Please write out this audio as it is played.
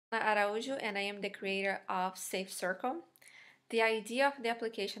Araujo, and I am the creator of SafeCircle. The idea of the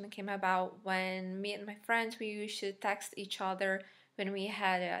application came about when me and my friends, we used to text each other when we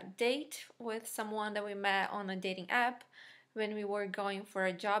had a date with someone that we met on a dating app, when we were going for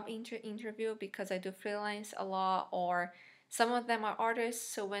a job interview, because I do freelance a lot, or some of them are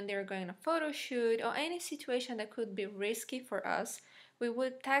artists, so when they're going on a photo shoot or any situation that could be risky for us, we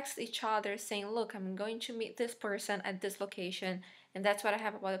would text each other saying, look, I'm going to meet this person at this location, and that's what I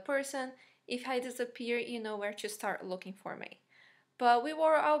have about the person. If I disappear, you know where to start looking for me. But we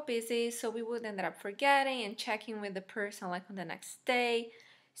were all busy, so we would end up forgetting and checking with the person like on the next day.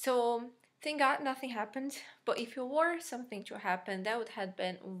 So thank God nothing happened. But if it were something to happen, that would have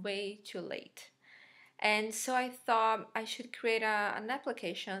been way too late. And so I thought I should create an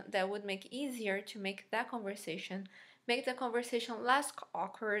application that would make it easier to make the conversation less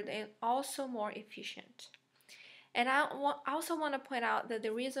awkward and also more efficient. And also want to point out that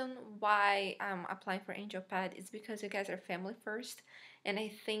the reason why I'm applying for AngelPad is because you guys are family first, and I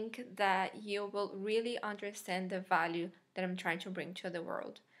think that you will really understand the value that I'm trying to bring to the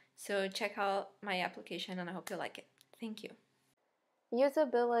world. So check out my application, and I hope you like it. Thank you.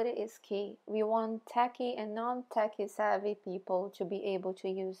 Usability is key. We want techie and non-techie savvy people to be able to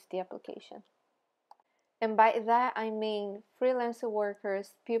use the application. And by that I mean freelancer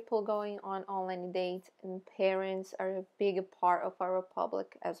workers, people going on online dates, and parents are a big part of our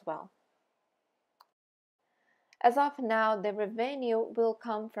public as well. As of now, the revenue will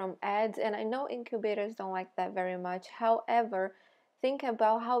come from ads, and I know incubators don't like that very much. However, think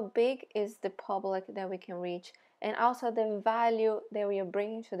about how big is the public that we can reach, and also the value that we are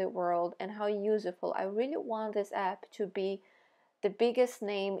bringing to the world and how useful. I really want this app to be the biggest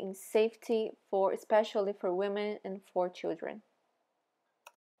name in safety for especially for women and for children.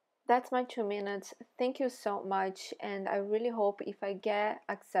 That's my 2 minutes. Thank you so much, and I really hope if I get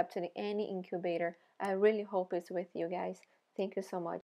accepted in any incubator, I really hope it's with you guys. Thank you so much.